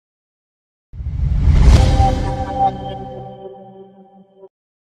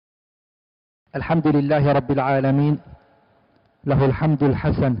الحمد لله رب العالمين، له الحمد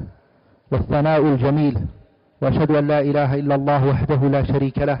الحسن والثناء الجميل، وأشهد أن لا إله إلا الله وحده لا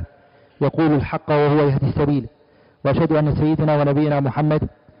شريك له يقول الحق وهو يهدي السبيل، وأشهد أن سيدنا ونبينا محمد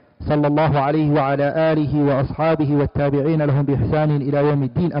صلى الله عليه وعلى آله وأصحابه والتابعين لهم بإحسان إلى يوم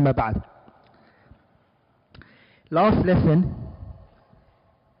الدين. أما بعد. Last lesson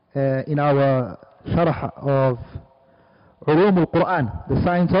in our sharh of Ulum al-Quran, the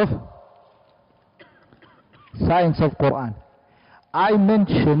science of Quran, I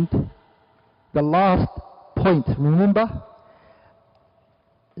mentioned the last point. Remember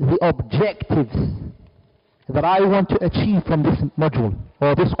the objectives that I want to achieve from this module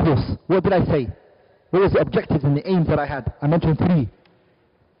or this course. What did I say? What was the objectives and the aims that I had? I mentioned 3.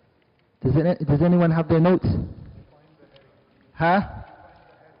 Does anyone have their notes? Huh?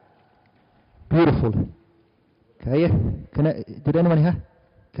 Beautiful. Okay. Did anyone hear?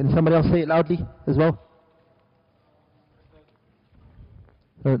 Can somebody else say it loudly as well?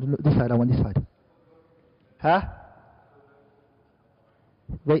 This side, I want this side. Huh?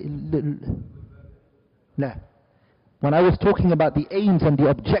 Wait, no. When I was talking about the aims and the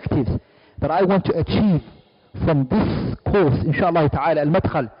objectives that I want to achieve from this course, inshallah ta'ala,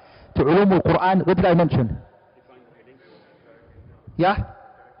 al-madkhal to ulum al-Quran, what did I mention? Yeah?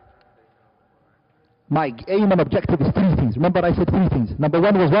 My aim and objective is 3 things. Remember I said 3 things. Number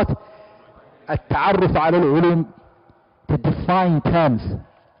 1 was what? At-ta'arruf ala al-ulum, to define terms.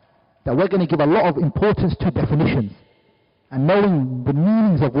 That we're going to give a lot of importance to definitions and knowing the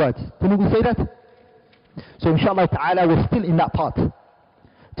meanings of words. Didn't we say that? So inshallah ta'ala we're still in that part.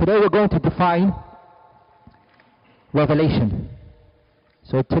 Today we're going to define revelation.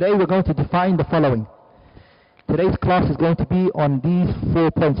 So today we're going to define the following. Today's class is going to be on these 4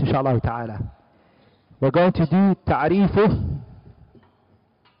 points inshallah ta'ala. We're going to do ta'arifu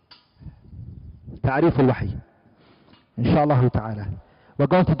al-wahy inshallah ta'ala. We're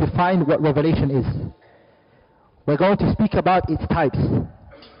going to define what revelation is. We're going to speak about its types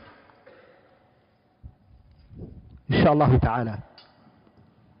inshallah ta'ala.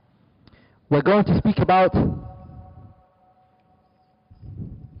 We're going to speak about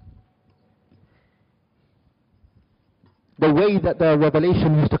the way that the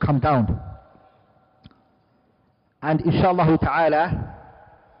revelation used to come down. And inshallah ta'ala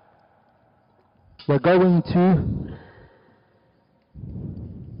we're going to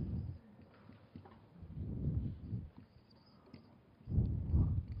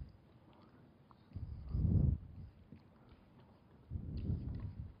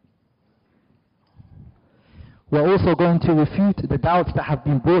we're also going to refute the doubts that have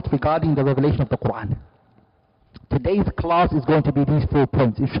been brought regarding the revelation of the Quran. Today's class is going to be these 4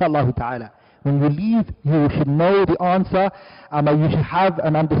 points, inshallah ta'ala. When you leave, you should know the answer, and you should have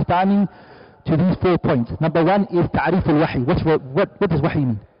an understanding to these 4 points. Number 1 is ta'arif al-wahy. What does wahy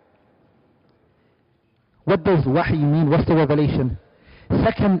mean? What does wahy mean? What's the revelation?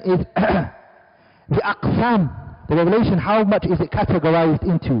 Second is the aqsam, the revelation, how much is it categorized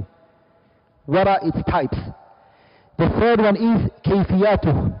into? What are its types? The third one is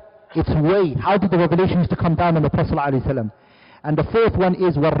kayfiyatuh, its way. How did the revelation used to come down on the Prophet ﷺ? And the fourth one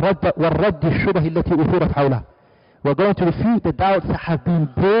is وَالرَّدِّ الشُّبَهِ الَّتِي أُثِيرَتْ حَوْلَهُ. We're going to refute the doubts that have been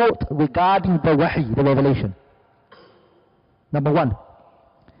brought regarding the wahy, the revelation. Number 1,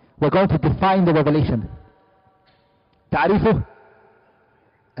 we're going to define the revelation. Ta'arifu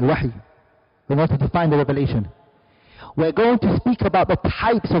al-wahy. We're going to define the revelation. We're going to speak about the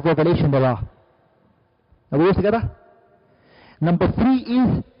types of revelation there are. Are we all together? Number 3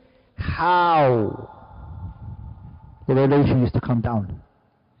 is how the revelation used to come down.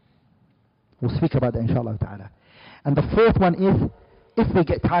 We'll speak about that inshallah ta'ala. And the fourth one is, if we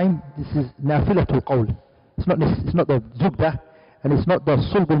get time, this is nafilatul qawl. It's not the zubda, and it's not the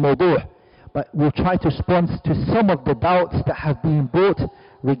sulb al-mawdu', but we'll try to respond to some of the doubts that have been brought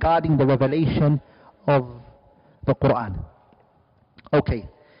regarding the revelation of the Quran. Okay.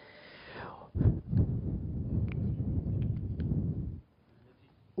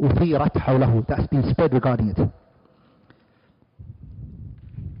 أثيرت حوله, that's been spread regarding it.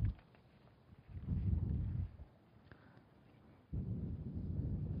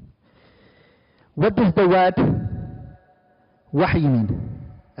 What does the word wahy mean?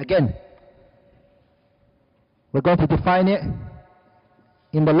 Again, we're going to define it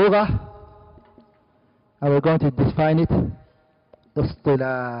in the lugha, and we're going to define it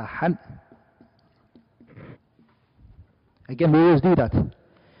istilahan. Again, we always do that.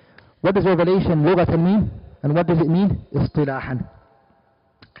 What does revelation lughatan mean? And what does it mean? Istilahan.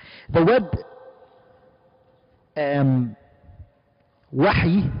 The word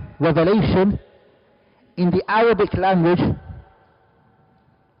wahy, revelation in the Arabic language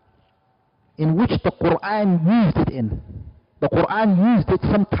in which the Quran used it in. The Quran used it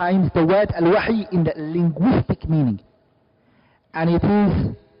sometimes, the word al-wahi, in the linguistic meaning. And it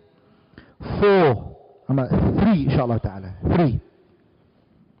is 3 inshallah ta'ala. 3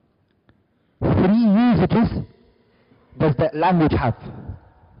 usages does that language have.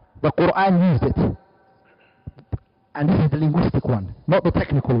 The Quran used it. And this is the linguistic one, not the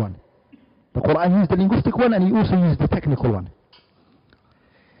technical one. The Quran used the linguistic one and he also used the technical one.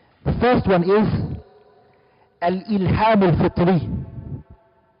 The first one is al-ilham al-fitri.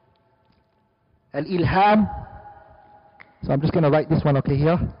 Al-ilham. So I'm just going to write this one okay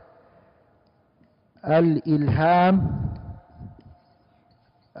here. Al-ilham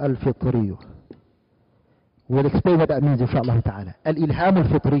al-fitri. We'll explain what that means inshallah ta'ala. Al-ilham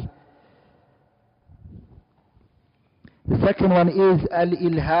al-fitri. The second one is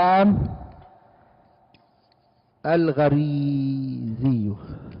al-ilham al-gharizi.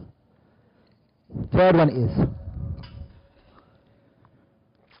 Third one is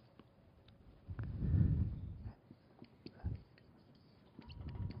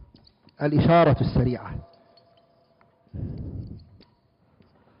al-isharatu al-sari'ah.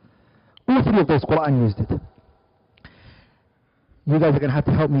 All 3 of those Quran used it. You guys are going to have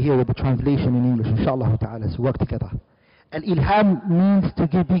to help me here with the translation in English, inshallah ta'ala, so work together. Al-ilham means to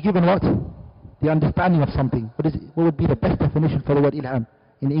be given what? The understanding of something. What would be the best definition for the word ilham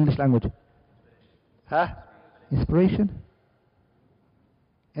in the English language? Huh? Inspiration?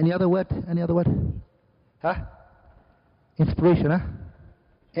 Any other word? Any other word? Huh? Inspiration, huh?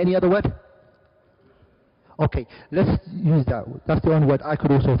 Any other word? Okay, let's use that. That's the only word I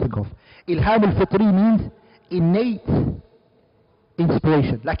could also think of. Ilham al-fitri means innate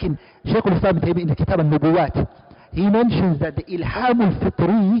inspiration. Like in Shaykh al-Islam in the Kitab al-Nubuwat, he mentions that the ilham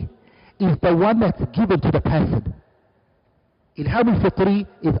al-fitri is the one that's given to the person. Ilham al-fitri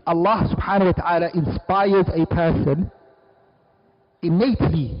is Allah subhanahu wa ta'ala inspires a person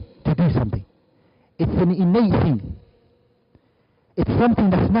innately to do something. It's an innate thing. It's something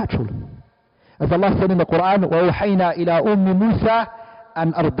that's natural. As Allah said in the Quran, وَأَوْحَيْنَا إِلَىٰ أُمِّ مُوسَىٰ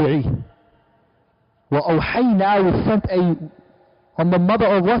أَنْ أَرْضِعِيهِ. وَأَوْحَيْنَا, we sent on the mother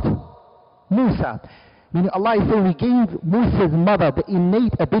of what? Musa. Meaning Allah is saying we gave Musa's mother the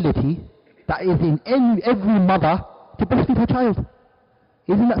innate ability that is in every mother to breastfeed her child.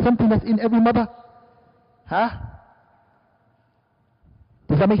 Isn't that something that's in every mother? Huh?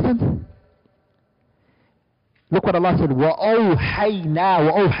 Does that make sense? Look what Allah said, وَأَوْحَيْنَا.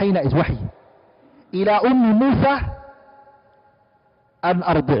 وَأَوْحَيْنَا is wahi. إِلَىٰ أُمِّ مُوسَىٰ أَنْ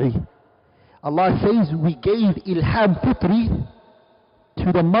أَرْضِعِيهِ. Allah says we gave ilham fitri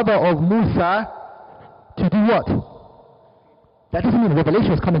to the mother of Musa to do what? That doesn't mean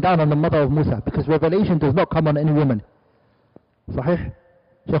revelation is coming down on the mother of Musa, because revelation does not come on any woman. Sahih?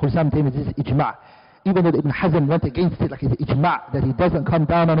 Shaykh al-Islam says this is ijma'. Even though Ibn Hazm went against it, like it's ijma' that it doesn't come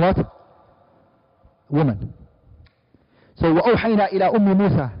down on what? Woman. So وَأَوْحَيْنَا إِلَىٰ أُمِّ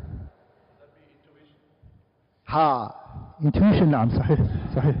مُوسَى. Intuition, na'am,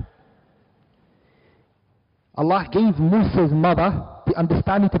 sahih. Allah gave Musa's mother the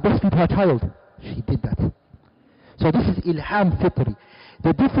understanding to breastfeed her child. She did that. So this is ilham fitri.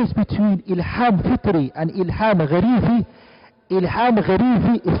 The difference between ilham fitri and ilham gharizi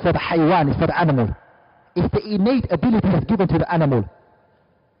is for the haywan, is for the animal. It's the innate ability that's given to the animal.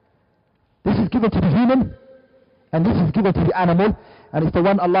 This is given to the human, and this is given to the animal, and it's the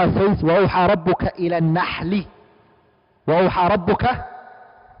one Allah says, وَأَوْحَى رَبُّكَ إِلَى النَّحْلِ. وَأَوْحَى رَبُّكَ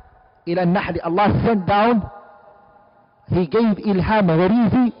إِلَى النَّحْلِ. Allah sent down, He gave ilham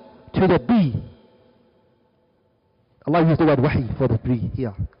gharizi to the bee. Allah used the word wahi for the bee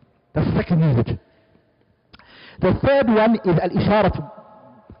here. That's the second usage. The third one is al-isharat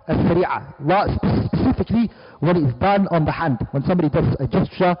al-sari'ah. Specifically when it's done on the hand. When somebody does a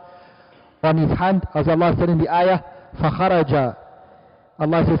gesture on his hand, as Allah said in the ayah, فَخَرَجَ.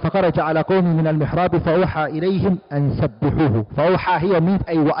 Allah says, فَخَرَجَ عَلَى قَوْمٍ مِنَ الْمِحْرَابِ فَأَوْحَى إِلَيْهِمْ أَنْ سَبِّحُوهُ. فَأَوْحَى here means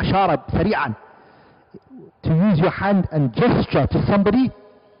أي وَأَشَارَ سَرِيعًا. To use your hand and gesture to somebody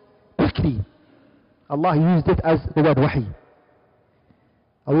quickly. Allah used it as the word wahi.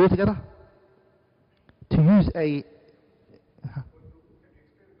 Are we all together? To use a...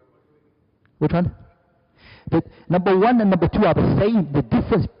 Which one? The number 1 and number 2 are the same. The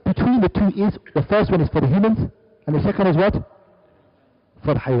difference between the two is, the first one is for the humans, and the second is what?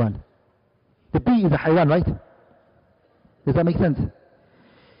 For the haywan. The bee is a haywan, right? Does that make sense?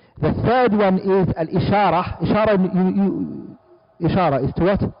 The third one is al-ishara. Ishara is to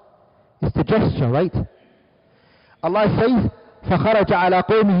what? Is to gesture, right? Allah says, فخرج على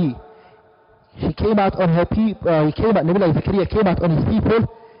قومه. She came out on her people, he came out, Nabiullah Zakaria came out on his people,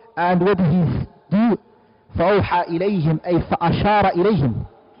 and what did he do? فأوحى إليهم أي فأشار إليهم.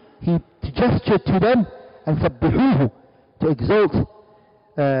 He gestured to them and سبحوه, to exalt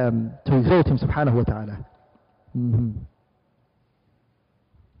him subhanahu wa ta'ala.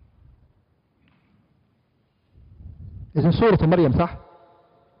 It's in Surah Maryam, صح?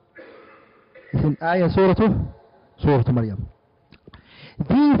 It's in ayah Surah Maryam.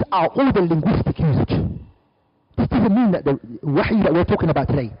 These are all the linguistic usage. This doesn't mean that the wahy that we're talking about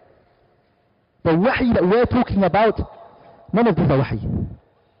today. The wahy that we're talking about, none of these are wahy.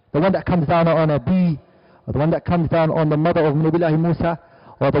 The one that comes down on a bee, or the one that comes down on the mother of Nabiullah Musa,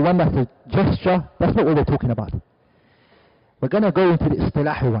 or the one that's a gesture, that's not what we're talking about. We're going to go into the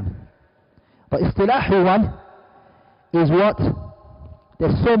istilahi one. But istilahi one is what?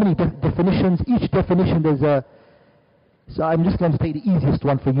 There's so many definitions. Each definition there's a... So I'm just going to take the easiest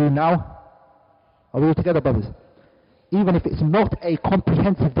one for you now. Are we all together, brothers? Even if it's not a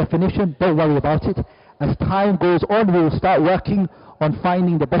comprehensive definition, don't worry about it. As time goes on, we will start working on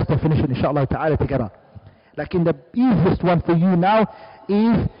finding the best definition, inshallah ta'ala, together. Like in the easiest one for you now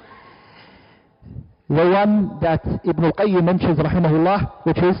is the one that Ibn al-Qayyim mentions, rahimahullah,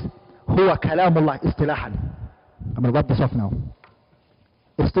 which is huwa kalamullah istilahan. I'm going to rub this off now.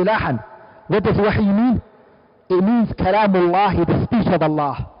 Istilahan. What does wahy mean? It means kalamullah, the speech of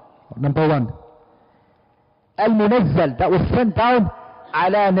Allah. Number one. Al-Munazzal, that was sent down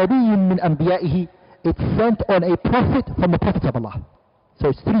ala nabiyyin min anbiya'ihi. It's sent on a prophet from the prophets of Allah. So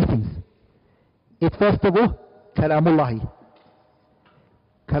it's three things. It's first of all, kalamullahi.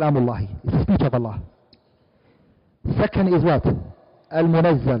 Kalamullahi. It's the speech of Allah. Second is what?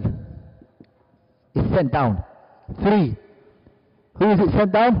 Al-Munazzal. It's sent down. Three. Who is it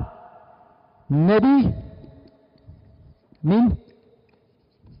sent down? Nabi min,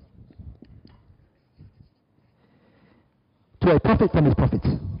 to a prophet from his prophets.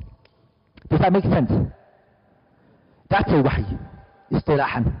 Does that make sense? That's a wahy,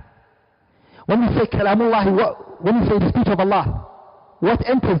 istilahan. When we say kalamullah, when we say the speech of Allah, what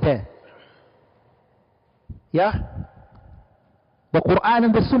enters there? Yeah? The Quran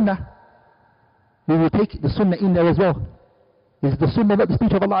and the Sunnah. We will take the Sunnah in there as well. Is the Sunnah not the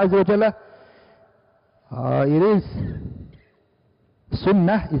speech of Allah Azza wa Jalla? It is.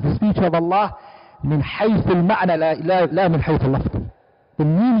 Sunnah is the speech of Allah من حيث المعنى لا من حيث اللفظ. The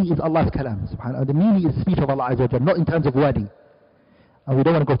meaning is Allah's kalam, subhanAllah. The meaning is the speech of Allah Azza wa Jalla, not in terms of wording. And we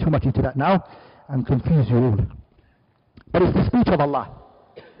don't want to go too much into that now and confuse you all. But it's the speech of Allah.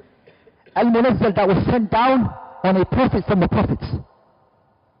 Al-Munazzal, that was sent down on a prophet from the prophets.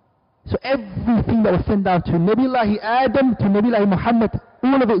 So everything that was sent down to Nabiullahi Adam, to Nabiullahi Muhammad,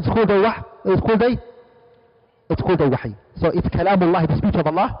 all of it is called a wahy. It's called a wahy. So it's kalamullah, the speech of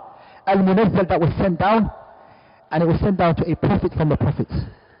Allah. Al-Munazzal, that was sent down, and it was sent down to a prophet from the prophets.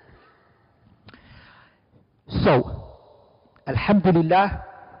 So, alhamdulillah,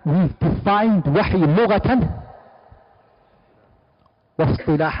 we've defined wahy lughatan wa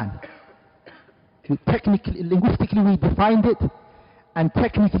istilahan. Technically, linguistically we defined it, and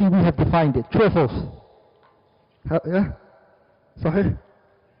technically we have defined it. True or false? Yeah? Sahih?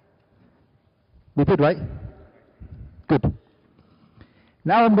 We did, right? Good.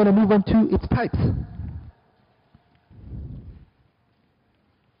 Now I'm going to move on to its types.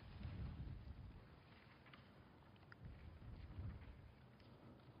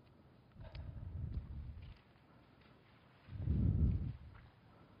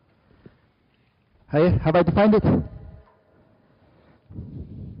 Hey, have I defined it?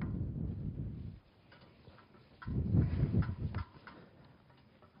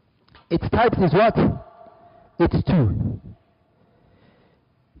 Its types is what? It's two.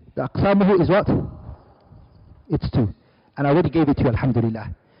 The aqsamuhu is what? It's two. And I already gave it to you,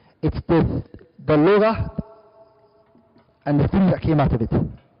 alhamdulillah. It's the lugha and the things that came out of it.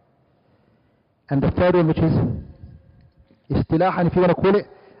 And the third one, which is istilahan, if you want to call it,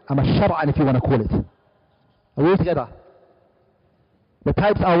 and shar'an, if you want to call it. Are we all together? The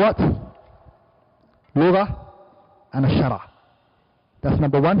types are what? Lugha and shara. That's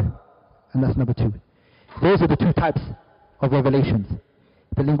number one, and that's number two. Those are the two types of revelations.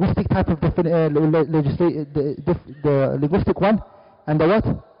 The linguistic type of the linguistic one, and the what?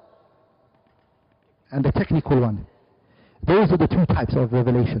 And the technical one. Those are the two types of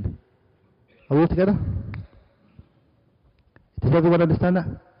revelation. Are we all together? Does everyone understand that?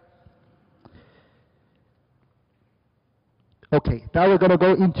 Okay, now we're going to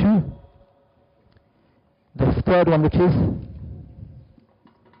go into the third one, which is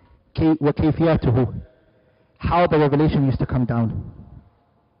وَكَيْفِيَاتُهُ. how the revelation used to come down.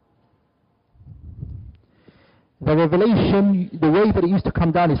 The revelation, the way that it used to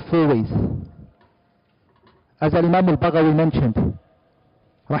come down is 4 ways. As Imam al-Baghawi mentioned,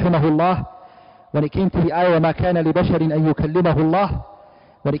 rahimahullah, when it came to the ayah, وَمَا كَانَ لِبَشَرٍ أَن يُكَلِّمَهُ اللَّهُ,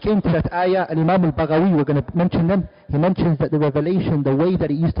 when it came to that ayah, Imam al-Baghawi, we're going to mention them, he mentions that the revelation, the way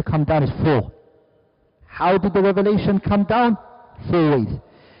that it used to come down is 4. How did the revelation come down? 4 ways.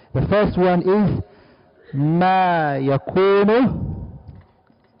 The first one is مَا يَكُونُ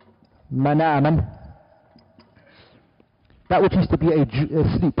مَنَامًا. That which used to be a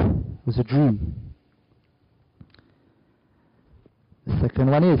sleep, was a dream. The second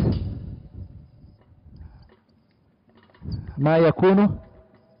one is ما يكون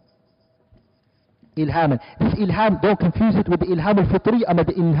إلهاما. This ilham, don't confuse it with the ilham al-fitri and the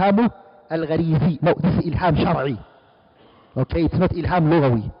ilham al-gharizi. No, this is ilham shar'i. Okay, it's not ilham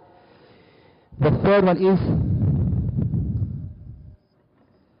lughawi. The third one is,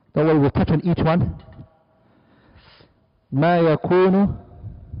 don't worry, we'll touch on each one. ما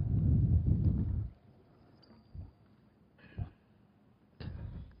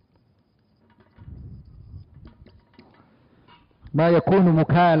يكون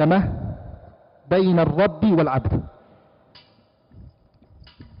مكالمة بين الرب والعبد.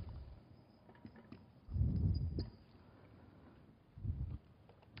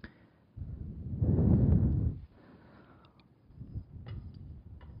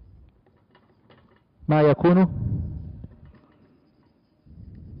 ما يكون.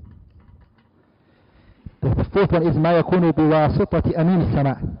 The fourth one is ما يكون بواسطة أمين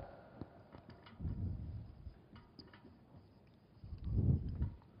السماء.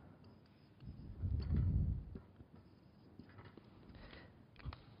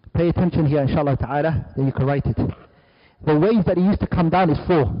 Pay attention here, inshallah ta'ala, then you can write it. The ways that he used to come down is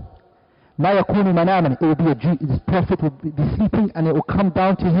 4. ما يكون مناما, it will be a dream. This prophet will be sleeping and it will come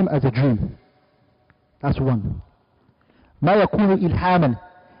down to him as a dream. That's 1. ما يكون إلهاما,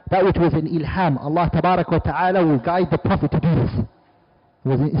 that which was an ilham. Allah tabarak wa ta'ala will guide the prophet to do this. He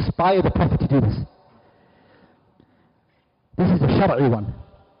will inspire the prophet to do this. This is the shar'i one.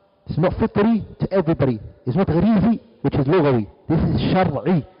 It's not fitri to everybody. It's not gharizi, which is lughawi. This is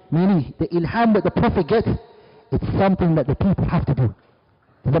shar'i, meaning the ilham that the prophet gets, it's something that the people have to do.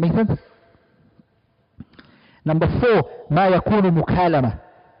 Does that make sense? Number 4, ما يكون مكالمة.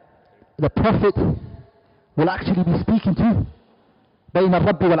 The prophet will actually be speaking to بين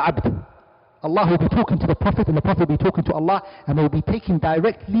الرب والعبد. Allah will be talking to the prophet and the prophet will be talking to Allah, and they will be taking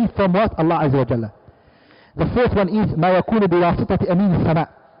directly from what? Allah Azza wa Jalla. The 4th one is ما يكون بواسطة أمين السماء.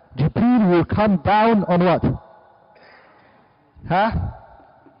 Jibreel will come down on what?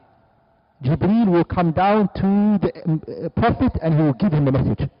 Jibreel will come down to the prophet and he will give him the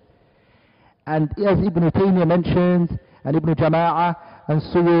message. And as Ibn Taymiyyah mentions, and Ibn Jama'ah, and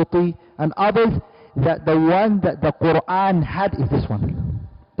Suyuti, and others, that the one that the Quran had is this one.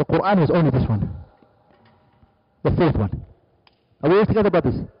 The Quran was only this one. The 4th one. Are we all together,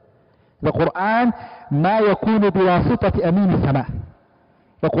 brothers? The Quran, ما يكون بواسطة أمين السماء.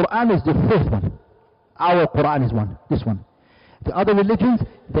 The Quran is the 4th one. Our Quran is one. This one. The other religions,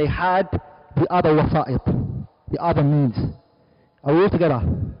 they had the other wasa'it, the other means. Are we all together?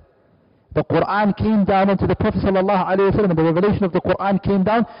 The Quran came down unto the Prophet sallallahu alaihi wasallam, and the revelation of the Quran came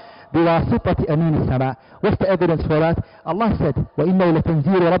down بواسطة أمين السماء. What's the evidence for that? Allah said, وَإِنَّهُ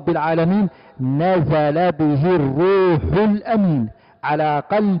لَتَنزِيلُ رَبِّ الْعَالَمِينَ نَزَلَ بِهِ الرُّوحُ الْأَمِينُ عَلَى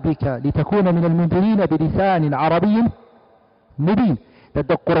قَلْبِكَ لِتَكُونَ مِنَ الْمُنذِرِينَ بِلِسَانٍ عَرَبِيٍّ مُبِينٍ. That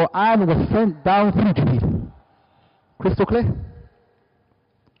the Quran was sent down through Jibreel. Crystal clear?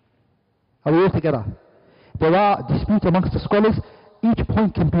 Are we all together? There are disputes amongst the scholars. Each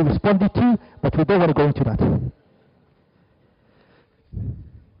point can be responded to, but we don't want to go into that.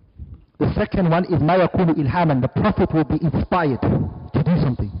 The second one is ما يكون إلهاما. The prophet will be inspired to do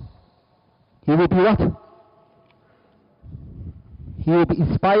something. He will be what? He will be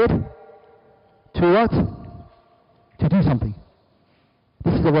inspired to what? To do something.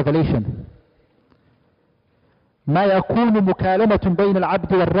 This is a revelation. ما يكون مكالمة بين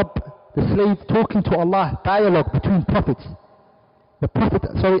العبد والرب. The slave talking to Allah, dialogue between prophets. The prophet,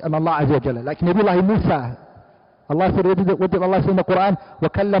 and Allah Azza wa Jalla. Like Nabiullah Musa. Allah said, what did Allah say in the Quran?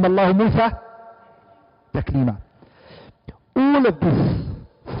 وَكَلَّمَ اللَّهُ مُوسَى تَكْلِيمًا. All of these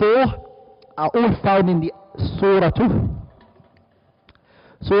 4 are all found in the Surah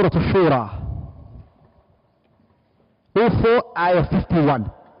Shura. All 4, Ayah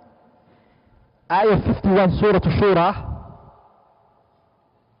 51. Ayah 51, Surah Shura,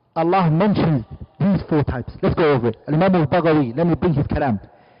 Allah mentions these 4 types. Let's go over it. Imam al-Baghawi, let me bring his kalam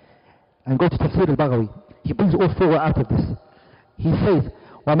and go to Tafsir al-Baghawi. He brings all four out of this. He says,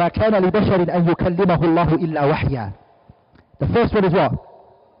 وَمَا كَانَ لِبَشَرٍ أَن يُكَلِّمَهُ اللَّهُ إِلَّا وَحْيًا. The first one is what?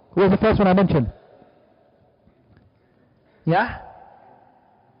 What was the first one I mentioned? Yeah?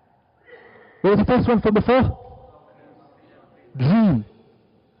 What was the first one from before? Dream.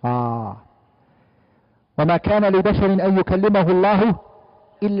 وَمَا كَانَ لِبَشَرٍ أَن يُكَلِّمَهُ اللَّهُ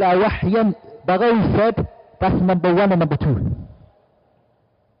إِلَّا وَحْيًا. Baghawi said, that's number 1 and number 2.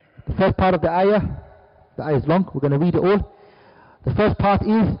 The first part of the ayah is long, we're going to read it all. The first part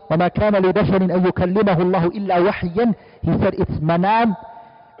is وَمَا كَانَ لِبَشَرٍ أَن يُكَلِّمَهُ اللَّهُ إِلَّا وَحْيًا. He said it's manam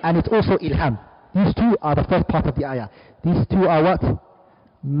and it's also ilham. These two are the first part of the ayah. These two are what?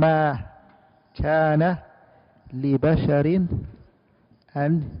 مَا كَانَ لِبَشَرٍ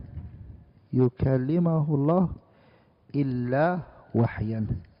أَن يُكَلِّمَهُ اللَّهُ إِلَّا وَحْيًا.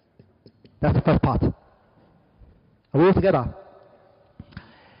 That's the first part. Are we all together?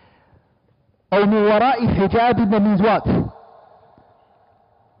 أو من وراء حجاب means what?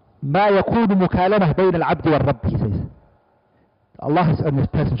 ما يكون مكالمة بين العبد والرب, he says. Allah is and this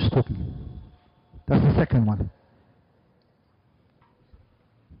person just talking. That's the second one.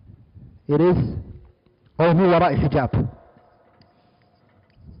 It is أو من وراء حجاب.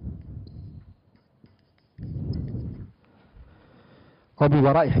 أو من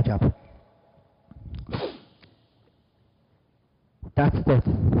وراء حجاب. That's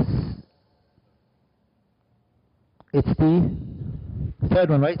it's the third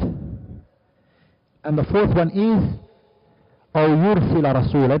one, right? And the fourth one is أو يرسل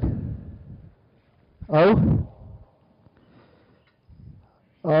رسولا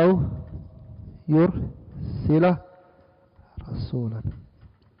أو يرسل رسولا.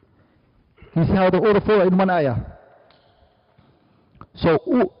 You see how all the four are in one ayah? So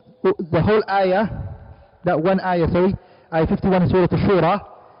the whole ayah, that one ayah, sorry, ayah 51 in Surah Al-Shura,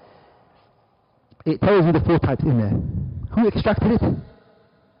 it tells you the four types in there. Who extracted it?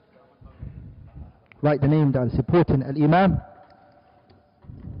 Write the name that is important. Al-Imam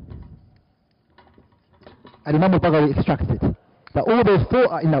al-Baghawi extracted it. That all those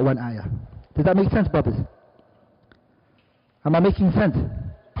four are in that one ayah. Does that make sense, brothers? Am I making sense?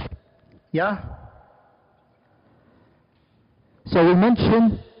 Yeah? So we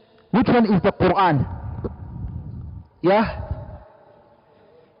mentioned, which one is the Quran? Yeah?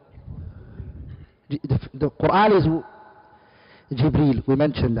 The Quran is Jibreel, we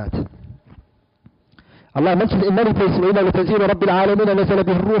mentioned that. Allah mentions in many places, وَإِنَّ لَتَنزِيلُ رَبِّ الْعَالَمِينَ نَزَلَ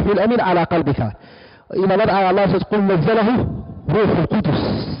بِهِ الرُّوحُ الْأَمِينُ عَلَى قَلْبِكَ. In another ayah, Allah says, قُلْ نَزَّلَهُ رُوحُ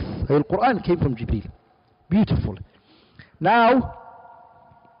الْقُدُسِ. The Quran came from Jibreel. Beautiful. Now,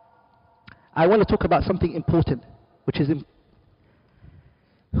 I want to talk about something important, which is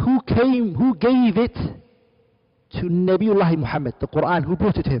who gave it to Nabiullah Muhammad, the Quran, who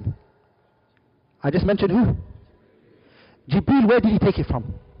brought it to him? I just mentioned who? Jibreel. Where did he take it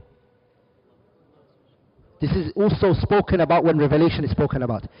from? This is also spoken about when revelation is spoken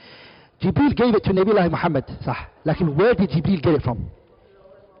about. Jibreel gave it to Nabiullah Muhammad, sah. Lakin where did Jibreel get it from?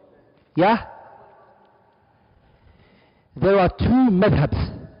 Yeah? There are two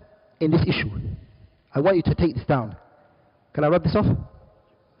madhabs in this issue. I want you to take this down. Can I rub this off?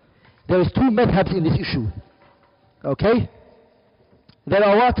 There is two madhabs in this issue. Okay? There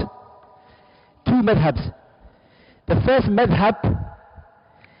are what? Two madhabs. The first madhab,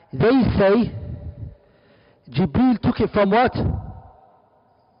 they say Jibreel took it from what?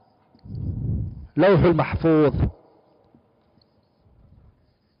 Lawh al-Mahfuz.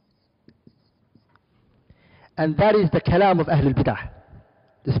 And that is the kalam of Ahl al-Bid'ah,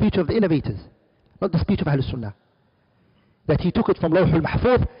 the speech of the innovators, not the speech of Ahl al-Sunnah. That he took it from Lawh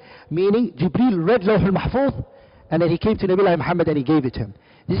al-Mahfuz, meaning Jibreel read Lawh al-Mahfuz and then he came to Nabiullah Muhammad and he gave it to him.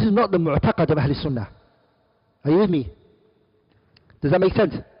 This is not the mu'taqad of Ahl al-Sunnah. Are you with me? Does that make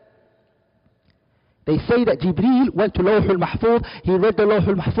sense? They say that Jibreel went to Lawh al-Mahfuz, he read the Lawh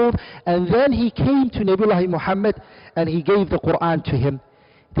al-Mahfuz, and then he came to Nabiullah Muhammad and he gave the Quran to him.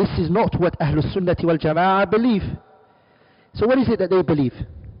 This is not what Ahlul Sunnati wal Jama'ah believe. So what is it that they believe?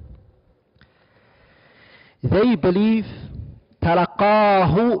 They believe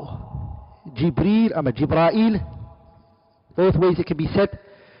talaqahu Jibreel, Jibreel, both ways it can be said.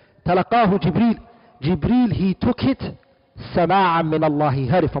 Talaqahu Jibreel. Jibreel, he took it sama'an min Allah, he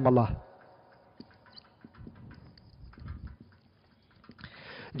heard it from Allah.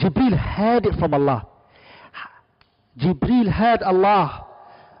 Jibreel heard it from Allah. Jibreel heard Allah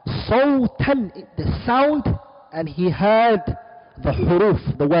sawtan, the sound, and he heard the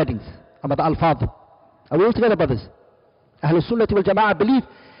huruf, the wordings, the alfaz. Are we all together, brothers? Ahlul Sunnati wal Jama'ah believe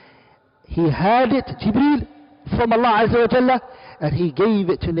he heard it, Jibreel, from Allah Azza wa Jalla, and he gave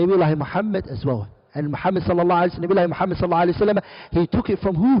it to Nabiullah Muhammad as well. And Muhammad sallallahu alayhi wa sallam, Nabiullah Muhammad sallallahu alayhi wa sallam, he took it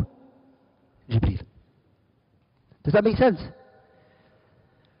from who? Jibreel. Does that make sense?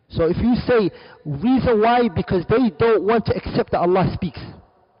 So if you say, reason why, because they don't want to accept that Allah speaks.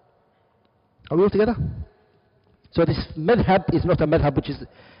 Are we all together? So this madhab is not a madhab which is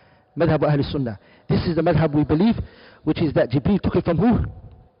madhab Ahl Sunnah. This is the madhab we believe, which is that Jibreel took it from who?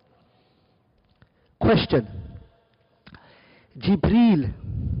 Question. Jibreel,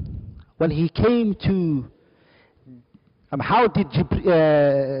 when he came to, how did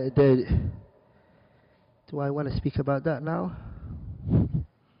Jibreel, do I want to speak about that now?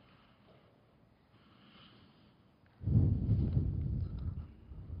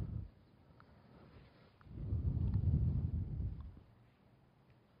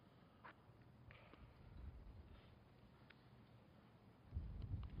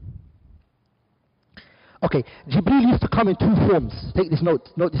 Okay, Jibreel used to come in two forms. Take this note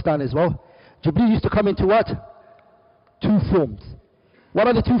this down as well. Jibreel used to come into what? Two forms. What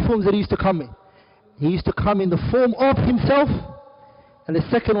are the two forms that he used to come in? He used to come in the form of himself, and the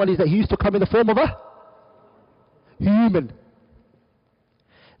second one is that he used to come in the form of a human.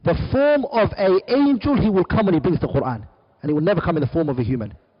 The form of an angel, he will come when he brings the Quran, and he will never come in the form of a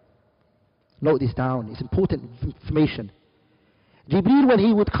human. Note this down, it's important information. Jibreel, when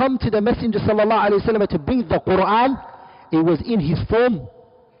he would come to the Messenger sallallahu alaihi wasallam to bring the Quran, it was in his form.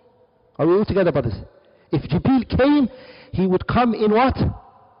 Are we all together, brothers? If Jibreel came, he would come in what?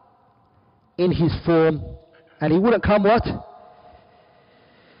 In his form. And he wouldn't come what?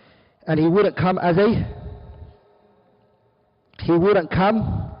 And he wouldn't come as a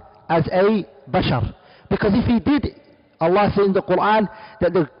bashar. Because if he did, Allah says in the Quran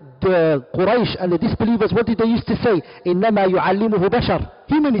that the Quraysh and the disbelievers, what did they used to say? إِنَّمَا يُعَلِّمُهُ بَشَرٌ.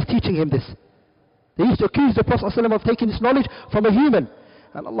 Human is teaching him this. They used to accuse the Prophet ﷺ of taking this knowledge from a human.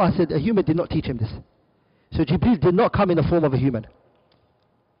 And Allah said a human did not teach him this. So Jibreel did not come in the form of a human.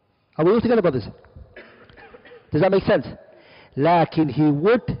 Are we all together, brothers? Does that make sense? Lakin he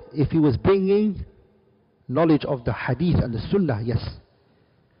would, if he was bringing knowledge of the hadith and the sunnah, yes.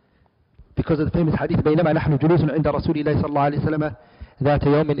 Because of the famous hadith, بينما نحن جلوس عند رسول الله صلى الله عليه وسلم ذات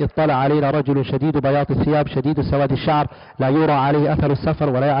يوم اطلع علينا رجل شديد بياض الثياب شديد سواد الشعر لا يرى عليه أثر السفر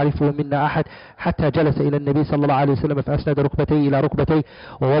ولا يعرفه منا أحد حتى جلس إلى النبي صلى الله عليه وسلم فأسند ركبتيه إلى ركبتيه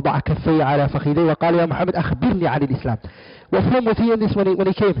ووضع كفيه على فخذيه وقال يا محمد أخبرني عن الإسلام. What form was he in this when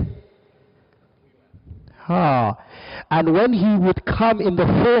he came? And when he would come in the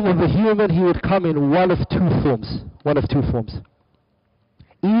form of a human, he would come in one of two forms.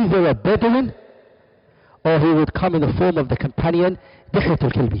 Either a Bedouin, or he would come in the form of the companion Dihiyat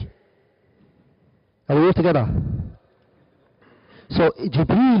al-Kalbi. Are we all together? So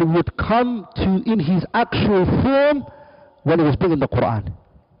Jibreel would come in his actual form when he was bringing the Quran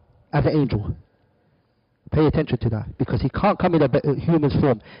as an angel. Pay attention to that, because he can't come in a human's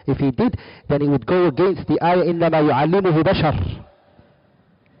form. If he did, then he would go against the ayah إِنَّمَا يُعَلِّمُهُ بَشَرٌ.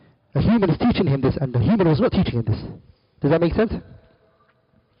 A human is teaching him this, and the human was not teaching him this. Does that make sense?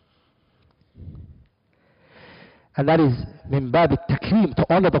 And that is min bab al-takrim, to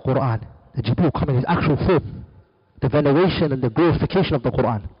honor the Quran. The Jibreel come in his actual form, the veneration and the glorification of the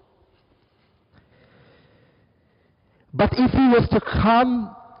Quran. But if he was to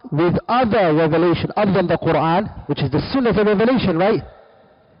come with other revelation other than the Quran, which is the Sunnah of revelation, right?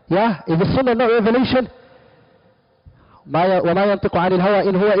 Yeah? Is the Sunnah not revelation? وَمَا يَنْطِقُ عَنِ الْهَوَىٰ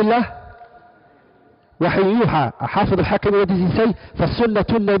إِنْ هُوَ إِلَّا وحي يوحى. حافظ الحكم what does he say? فالسنة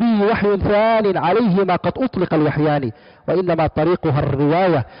النبي وحي ثان عليه ما قد أطلق الوحيان وإنما طريقها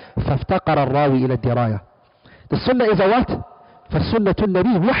الرواية فافتقر الراوي إلى الدراية. The sunnah is a what? فالسنة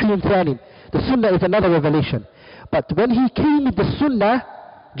النبي وحي ثان. The sunnah is another revelation. But when he came with the sunnah,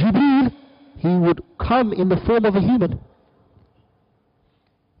 Jibreel, he would come in the form of a human.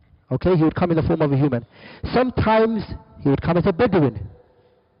 Okay, he would come in the form of a human. Sometimes he would come as a Bedouin,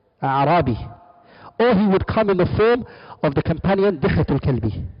 a Arabi. Or he would come in the form of the companion Dihiyat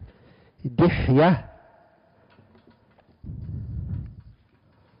al-Kalbi. Dihya.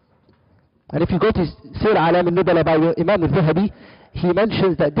 And if you go to Sir Alam al-Nubala by Imam al-Zahabi, he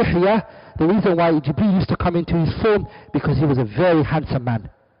mentions that Dihya, the reason why Jibreel used to come into his form, because he was a very handsome man.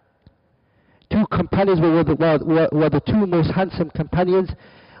 Two companions were the two most handsome companions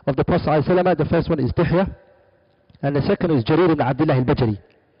of the Prophet ﷺ. The first one is Dihya, and the second is Jarir ibn Abdullah al-Bajali.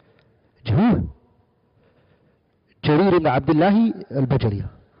 Jarir ibn Abdullah al-Bajali.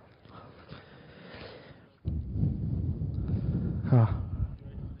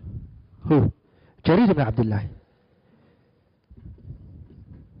 Who? Jarir ibn Abdullah.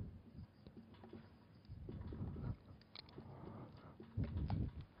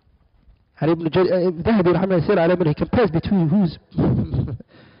 And Ibn Dhahabi rahimahullah said, he compares between who's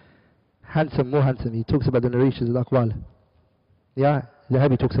handsome, more handsome. He talks about the narrations of the Aqwal. Yeah,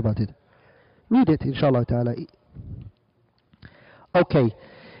 Dhahabi talks about it. Read it, inshallah ta'ala. Okay.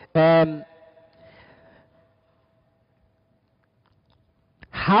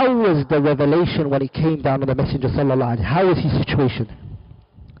 How was the revelation when it came down on the Messenger sallallahu alaihi wasallam? How was his situation?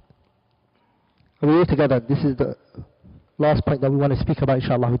 We're all together. This is the last point that we want to speak about,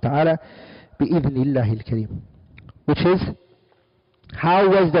 inshallah ta'ala, bi'idhnillahi al-kareem, which is, how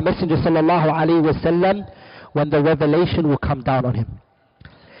was the Messenger sallallahu alaihi wasallam when the revelation will come down on him?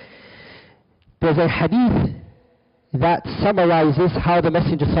 There's a hadith that summarizes how the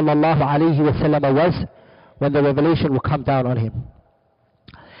Messenger sallallahu alaihi wasallam was when the revelation will come down on him.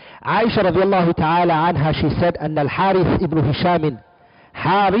 Aisha radiallahu ta'ala anha, she said, أن الحارث ibn Hisham,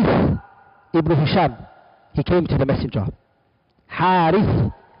 Harith ibn Hisham, he came to the Messenger.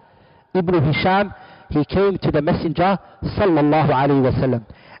 Harith ibn Hisham, he came to the Messenger sallallahu alaihi wasallam,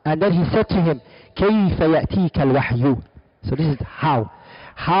 and then he said to him, كيف يأتيك الوحي? So this is how.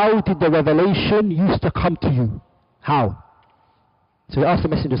 How did the revelation used to come to you? How? So he asked the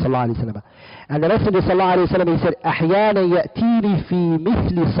Messenger sallallahu alaihi wasallam, and the Messenger sallallahu alaihi wasallam, he said, أحيانا يأتيني في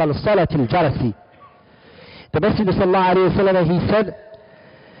مثل صلصلة الجرس. The Messenger sallallahu alaihi wasallam, he said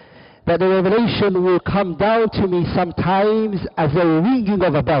that the revelation will come down to me sometimes as a ringing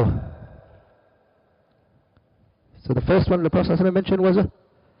of a bell. So the first one the Prophet ﷺ mentioned was,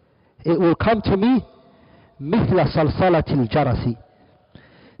 it will come to me مثل صلصلة الجرس.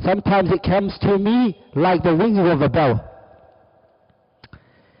 Sometimes it comes to me like the ringing of a bell.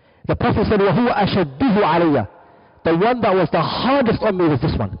 The Prophet said, وَهُوَ أَشَدُّهُ عَلَيَّ. The one that was the hardest on me was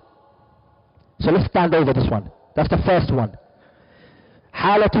this one. So let's stand over this one. That's the first one.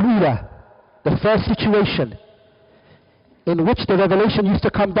 حالة الأولى, the first situation in which the revelation used to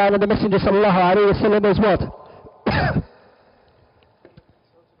come down on the Messenger sallallahu alaihi wasallam was what?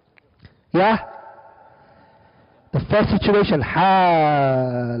 Yeah? The first situation,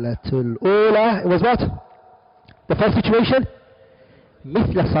 حالة الأولى, it was what? The first situation?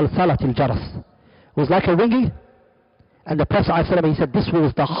 مثل صلصلة الجرس. It was like a ringing, and the Prophet ﷺ, he said, this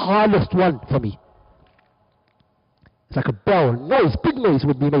was the hardest one for me. It's like a bell, noise, big noise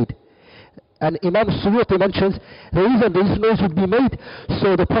would be made. And Imam Suyuti mentions, the reason this noise would be made,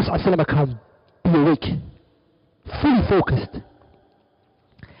 so the Prophet ﷺ can be awake, fully focused.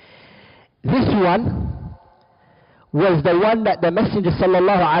 This one was the one that the Messenger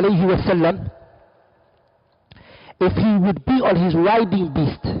sallallahu alaihi wasallam, if he would be on his riding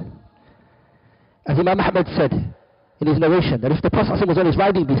beast, as Imam Ahmad said in his narration, that if the Prophet was on his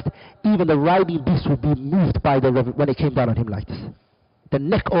riding beast, even the riding beast would be moved by when it came down on him like this. The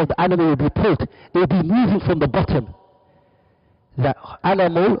neck of the animal would be pulled, it would be moving from the bottom. The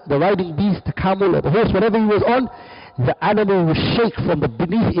animal, the riding beast, the camel or the horse, whatever he was on, the animal would shake from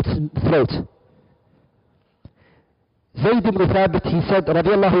beneath its throat. Zayd ibn Thabit, he said,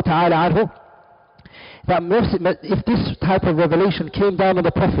 radiallahu ta'ala anhu, that if this type of revelation came down on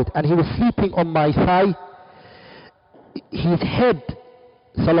the Prophet and he was sleeping on my thigh, his head,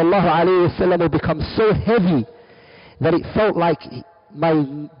 sallallahu alayhi wasallam, would become so heavy that it felt like my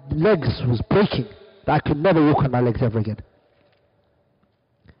legs was breaking, that I could never walk on my legs ever again.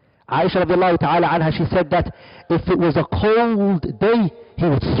 Aisha radiallahu ta'ala anha, she said that if it was a cold day, he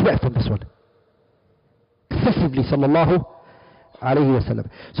would sweat from this one. Excessively, sallallahu alayhi wasallam.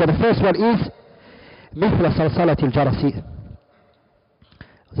 So the first one is مثل صلصلة الجرس. It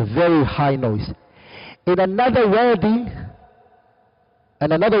was a very high noise. In another wording,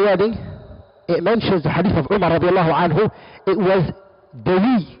 it mentions the hadith of Umar radiallahu anhu, it was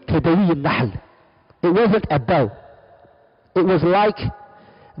dawi, كدوي النحل. It wasn't a bell. It was like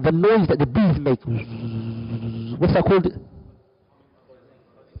the noise that the bees make. What's that called?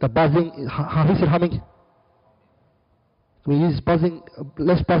 The buzzing. How is it humming? We use buzzing,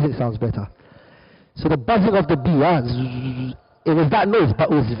 less buzzing sounds better. So the buzzing of the bee, it was that noise,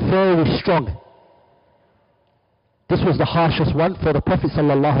 but it was very strong. This was the harshest one for the Prophet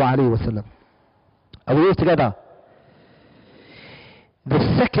sallallahu alaihi wasallam. Are we all together? The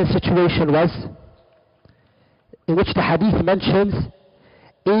second situation was, in which the hadith mentions,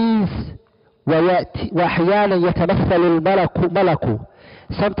 is وَأَحْيَانًا يَتَمَثَّلُ الْمَلَكُ.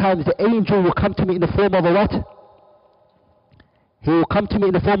 Sometimes the angel will come to me in the form of a what? He will come to me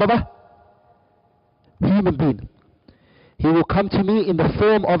in the form of a human being. He will come to me in the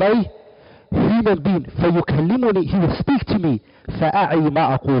form of a human being. فَيُكَلِّمُنِي, he will speak to me. فَأَعِي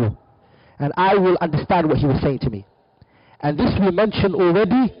مَا أَقُولُ, and I will understand what he was saying to me. And this we mentioned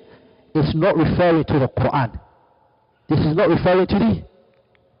already, is not referring to the Quran. This is not referring to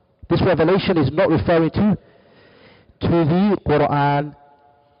This revelation is not referring to the Quran.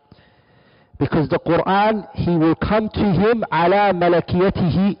 Because the Quran, he will come to him ala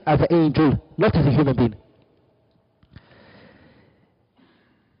malakiyatihi, as an angel, not as a human being.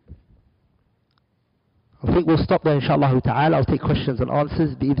 I think we'll stop there inshallah ta'ala. I'll take questions and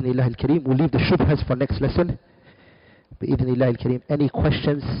answers bi'idhnillah al-kareem. We'll leave the shubhas for next lesson bi'idhnillah al-kareem. Any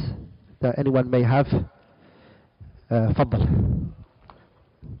questions that anyone may have? Faddal.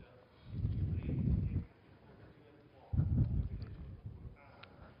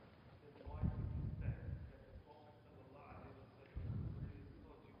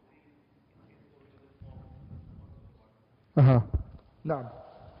 No.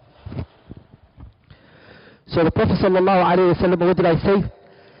 So the Prophet sallallahu alayhi wa sallam, what did I say?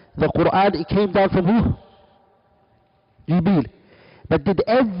 The Quran, it came down from who? Jibreel. But did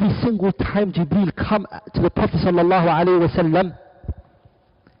every single time Jibreel come to the Prophet sallallahu alayhi wa sallam,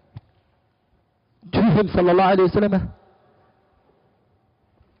 to him sallallahu alayhi wa sallam?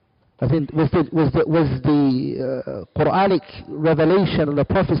 I think was the Quranic revelation of the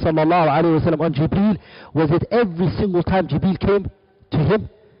Prophet sallallahu alaihi wasallam on Jibreel, was it every single time Jibreel came to him?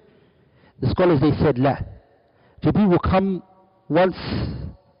 The scholars, they said la. Jibreel will come once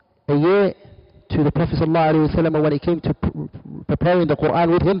a year to the Prophet sallallahu alaihi wasallam, and when he came to preparing the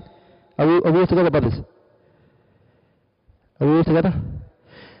Quran with him. Are we all together, brothers? Are we all together?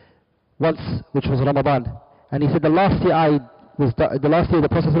 Once, which was Ramadan, and he said the last year the last year the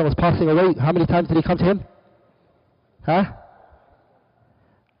Prophet was passing away, how many times did he come to him?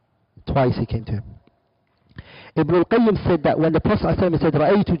 Twice he came to him. Ibn al-Qayyim said that when the Prophet said,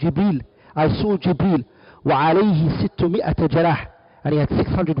 Ra'aytu Jibreel, I saw Jibreel, wa alayhi 600 jarah, and he had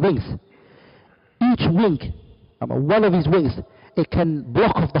 600 wings. Each wing, one of his wings, it can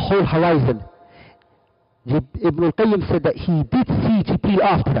block off the whole horizon. Ibn al-Qayyim said that he did see Jibreel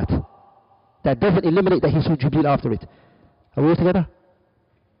after that. That doesn't eliminate that he saw Jibreel after it. Are we all together?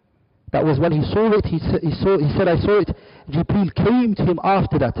 That was when he saw it, he said, I saw it. Jibreel came to him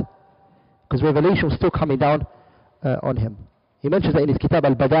after that, because revelation was still coming down on him. He mentions that in his kitab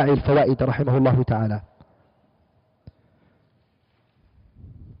Al-Bada'i Al-Fawaid, rahimahullah ta'ala.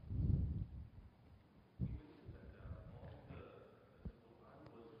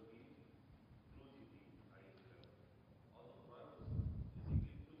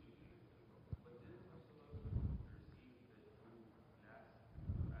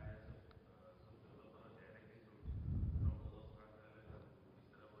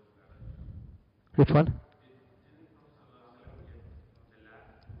 Which one?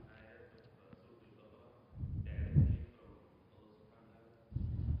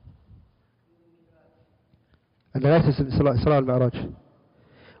 And the rest is Salah al-Mi'raj.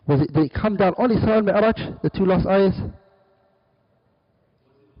 Did it come down only Salah al-Mi'raj, the two last ayahs?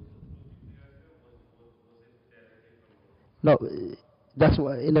 No, that's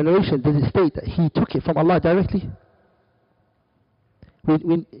what, in the narration, does it state that he took it from Allah directly?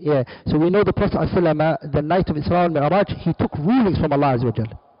 So we know the Prophet ﷺ, the night of Isra al-Mi'raj, he took rulings from Allah Azza wa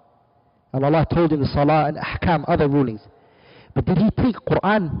Jal. And Allah told him the Salah and Ahkam, other rulings. But did he take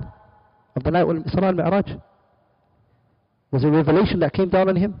Quran of the night of Isra al-Mi'raj? Was it a revelation that came down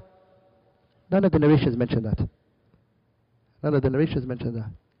on him? None of the narrations mention that. None of the narrations mention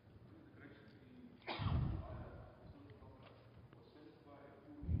that.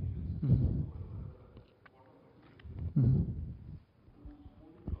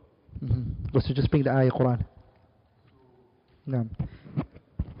 Was to just bring the ayah Quran. No.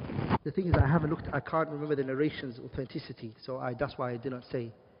 The thing is, I haven't looked, I can't remember the narration's authenticity, so that's why I did not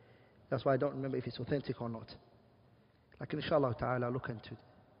say. That's why I don't remember if it's authentic or not. Like inshallah ta'ala, look into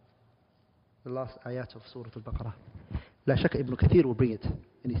the last ayat of Surah Al-Baqarah. La shakka Ibn Kathir will bring it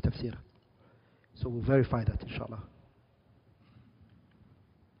in his tafsir. So we'll verify that inshallah.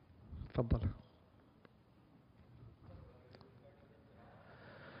 Faddal.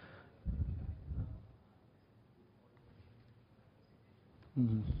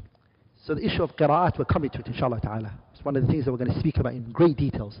 So the issue of qira'at, we're coming to it inshallah ta'ala. It's one of the things that we're going to speak about in great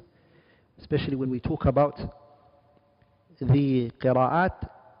details, especially when we talk about the qira'at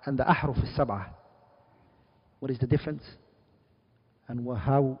and the ahruf al-sab'ah. What is the difference, and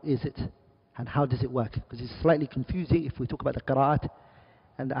how is it, and how does it work? Because it's slightly confusing if we talk about the qira'at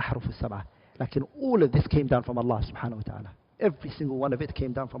and the ahruf al-sab'ah. Like in all of this came down from Allah subhanahu wa ta'ala. Every single one of it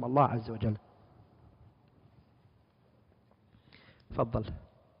came down from Allah Azza wa Jalla. Faddal.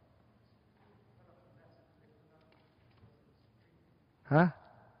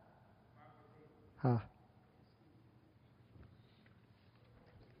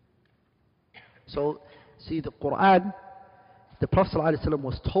 So, see, the Quran the Prophet ﷺ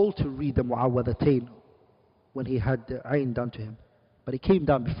was told to read the Mu'awwadhatayn when he had the Ayn done to him. But it came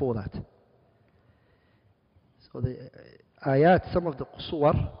down before that. So the ayat, some of the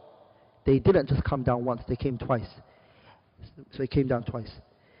Suwar, they didn't just come down once, they came twice. So it came down twice.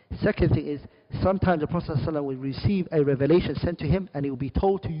 Second thing is, sometimes the Prophet ﷺ will receive a revelation sent to him and he will be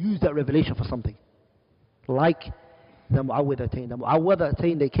told to use that revelation for something. Like the Mu'awwadhatayn. The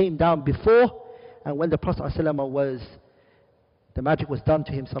Mu'awwadhatayn, they came down before, and when the Prophet ﷺ the magic was done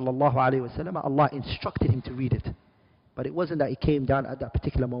to him, sallallahu alayhi wasallam, Allah instructed him to read it. But it wasn't that it came down at that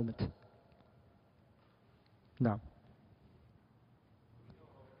particular moment. No.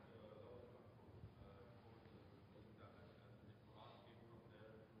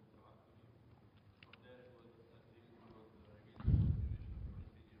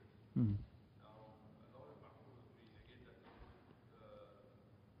 Mm.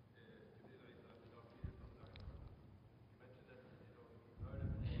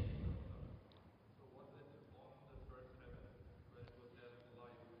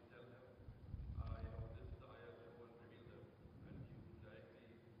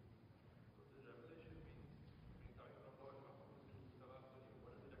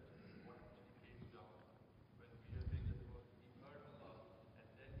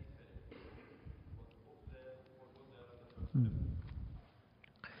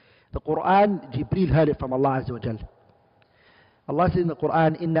 The Quran, Jibreel heard it from Allah Azza wa Jal. Allah says in the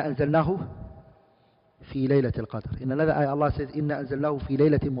Quran, إِنَّا أَنزَلْنَاهُ فِي لَيْلَةِ الْقَدْرِ. In another ayah, Allah says, إِنَّا أَنزَلْنَاهُ فِي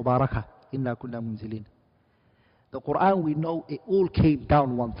لَيْلَةٍ مُبَارَكَةٍ إِنَّا كُنَّا مُنزِلِينَ. The Quran, we know it all came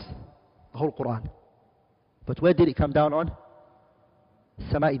down once. The whole Quran. But where did it come down on?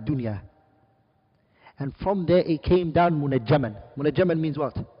 Sama'i Dunya. And from there it came down munajjaman. Munajjaman means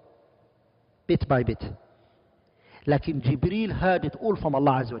what? Bit by bit. Lakin Jibreel heard it all from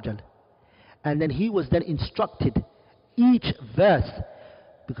Allah Azza wa Jal. And then he was then instructed each verse,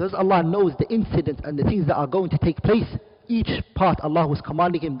 because Allah knows the incident and the things that are going to take place, each part Allah was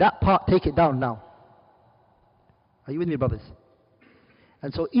commanding him, that part take it down now. Are you with me, brothers?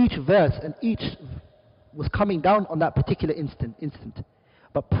 And so each verse and each was coming down on that particular instant.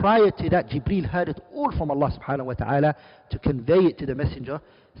 But prior to that, Jibreel heard it all from Allah subhanahu wa ta'ala to convey it to the Messenger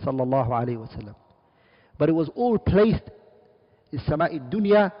sallallahu alayhi wa sallam. But it was all placed in Sama'i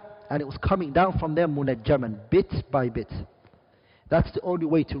Dunya, and it was coming down from there munajjaman, bit by bit. That's the only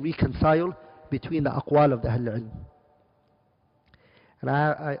way to reconcile between the aqwal of the Ahl al-Ilm. And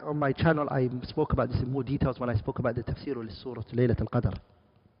on my channel I spoke about this in more details when I spoke about the tafsir al-surah Laylat al-Qadr.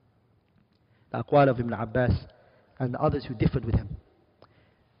 The aqwal of Ibn Abbas and the others who differed with him.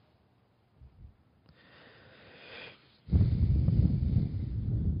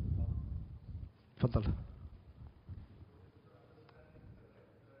 تفضل.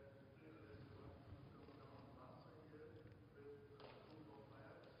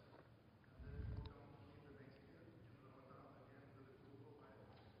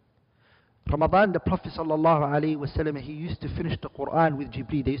 Ramadan, the Prophet sallallahu alaihi wasallam, he used to finish the Quran with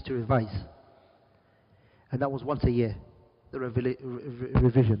Jibreel. They used to revise, and that was once a year, the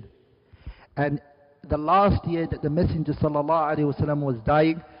revision. And the last year that the Messenger sallallahu alaihi wasallam was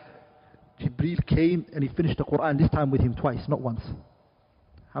dying, Jibreel came and he finished the Quran, this time with him twice, not once.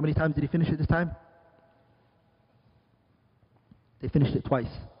 How many times did he finish it this time? They finished it twice.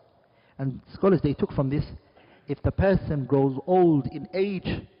 And scholars, they took from this, if the person grows old in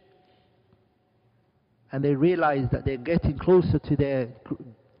age and they realize that they're getting closer to their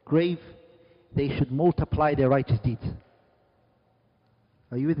grave, they should multiply their righteous deeds.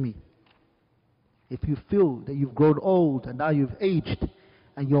 Are you with me? If you feel that you've grown old and now you've aged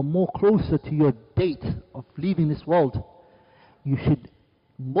and you're more closer to your date of leaving this world, you should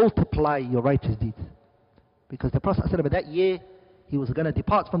multiply your righteous deeds. Because the Prophet ﷺ, that year, he was going to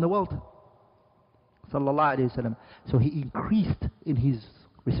depart from the world. Sallallahu Alaihi Wasallam. So he increased in his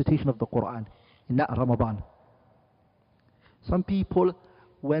recitation of the Quran in that Ramadan. Some people,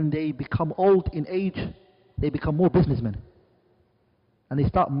 when they become old in age, they become more businessmen. And they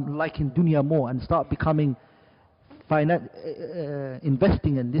start liking dunya more and start becoming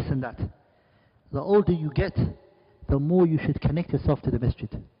investing in this and that. The older you get, the more you should connect yourself to the masjid.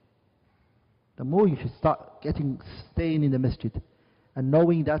 The more you should start staying in the masjid and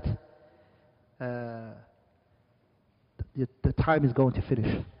knowing that the time is going to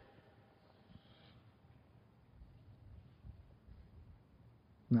finish.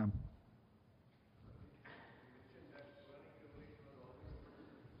 No.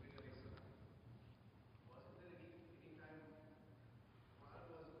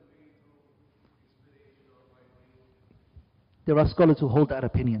 There are scholars who hold that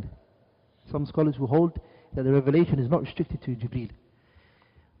opinion. Some scholars who hold that the revelation is not restricted to Jibreel.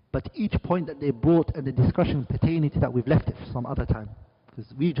 But each point that they brought and the discussion pertaining to that, we've left it for some other time.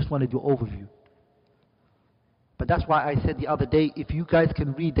 Because we just want to do overview. But that's why I said the other day, if you guys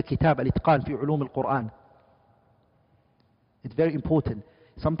can read the Kitab Al-Itqan fi Ulum Al-Quran, it's very important.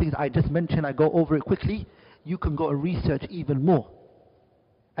 Some things I just mentioned, I go over it quickly. You can go and research even more.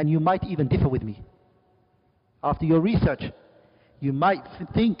 And you might even differ with me. After your research, you might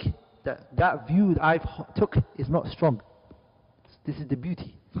think that that view that I've took is not strong. This is the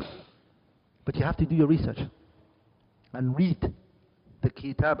beauty. But you have to do your research and read the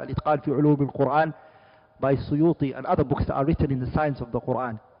Kitab Al-Itqan fi Ulum Al-Quran by Suyuti and other books that are written in the science of the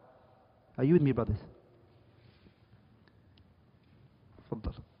Quran. Are you with me, brothers?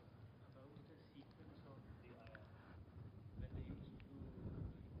 Faddal.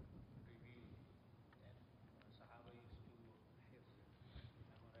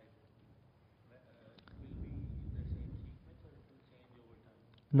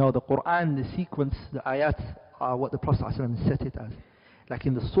 No, the Quran, the sequence, the ayats are what the Prophet ﷺ set it as. Like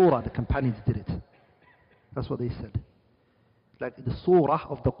in the surah, the companions did it. That's what they said. Like the surah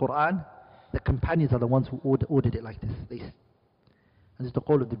of the Quran, the companions are the ones who ordered it like this. And this is the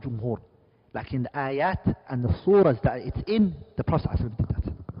call of the Jumhur. Like in the ayat and the surahs that it's in, the Prophet ﷺ did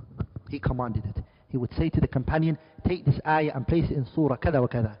that. He commanded it. He would say to the companion, take this ayah and place it in surah kada wa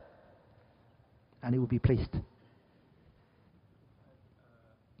kada. And it would be placed.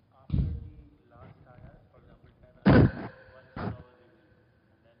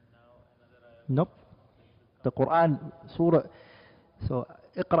 Nope. The Quran, Surah, so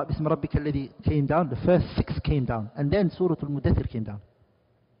Iqra bismi rabbika alladhi came down, the first 6 came down, and then Surah Al-Mudaththir came down.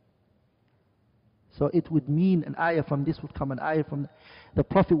 So it would mean an ayah from this would come, an ayah from the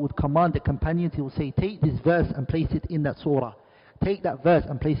Prophet would command the companions, he would say, take this verse and place it in that surah. Take that verse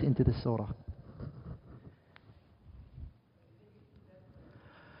and place it into this surah.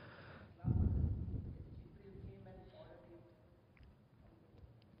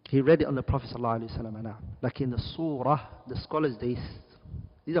 He read it on the Prophet ﷺ. Like in the surah, the scholars, these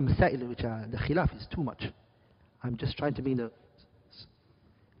are masail which are, the khilaf is too much. I'm just trying to mean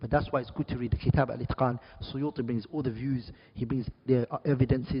but that's why it's good to read the Kitab Al-Itqan. Suyuti brings all the views, he brings the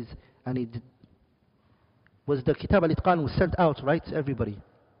evidences, and was the Kitab Al-Itqan was sent out, right, to everybody?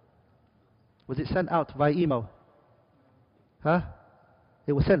 Was it sent out via email? Huh?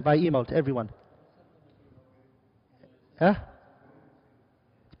 It was sent by email to everyone. Huh?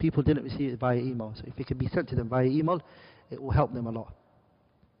 People didn't receive it via email. So if it can be sent to them via email, it will help them a lot.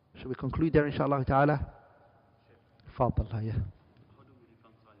 Shall we conclude there, inshallah ta'ala? Fadal, yeah. How do we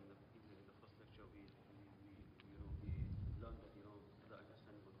reconcile in the first lecture we learned that the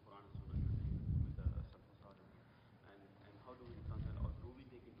understanding of the Quran and Sunnah with the Salaf and how do we reconcile, or do we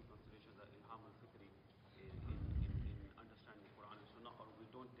take into consideration the ilham al-fitri in understanding the Quran and Sunnah, or we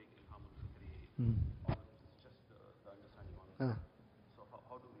don't take ilham al-fitri, or it's just the understanding on it?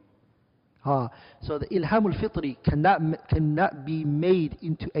 So the ilham al-fitri cannot be made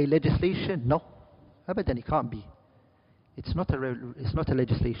into a legislation? No. Abadan, it can't be. It's not a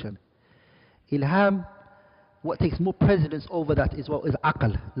legislation. Ilham, what takes more precedence over that is what is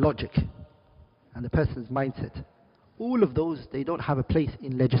aql, logic, and the person's mindset. All of those, they don't have a place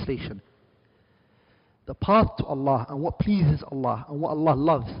in legislation. The path to Allah and what pleases Allah and what Allah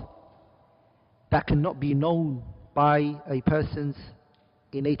loves, that cannot be known by a person's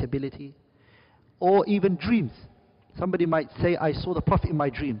innate ability or even dreams. Somebody might say, I saw the Prophet in my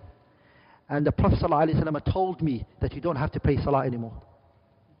dream, and the Prophet ﷺ told me that you don't have to pray salah anymore.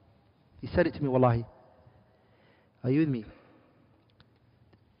 He said it to me, wallahi. Are you with me?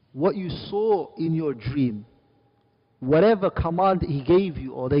 What you saw in your dream, whatever command he gave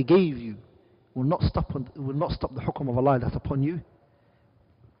you or they gave you, will not stop the hukum of Allah that's upon you,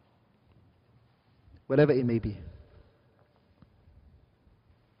 whatever it may be.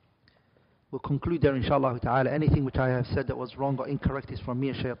 We'll conclude there, inshallah ta'ala. Anything which I have said that was wrong or incorrect is from me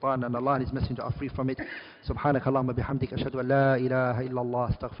and shaitan, and Allah and His Messenger are free from it. Subhanakallahumma bihamdik, ashhadu an la ilaha illallah,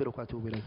 astaghfiruka wa atubu ilayk.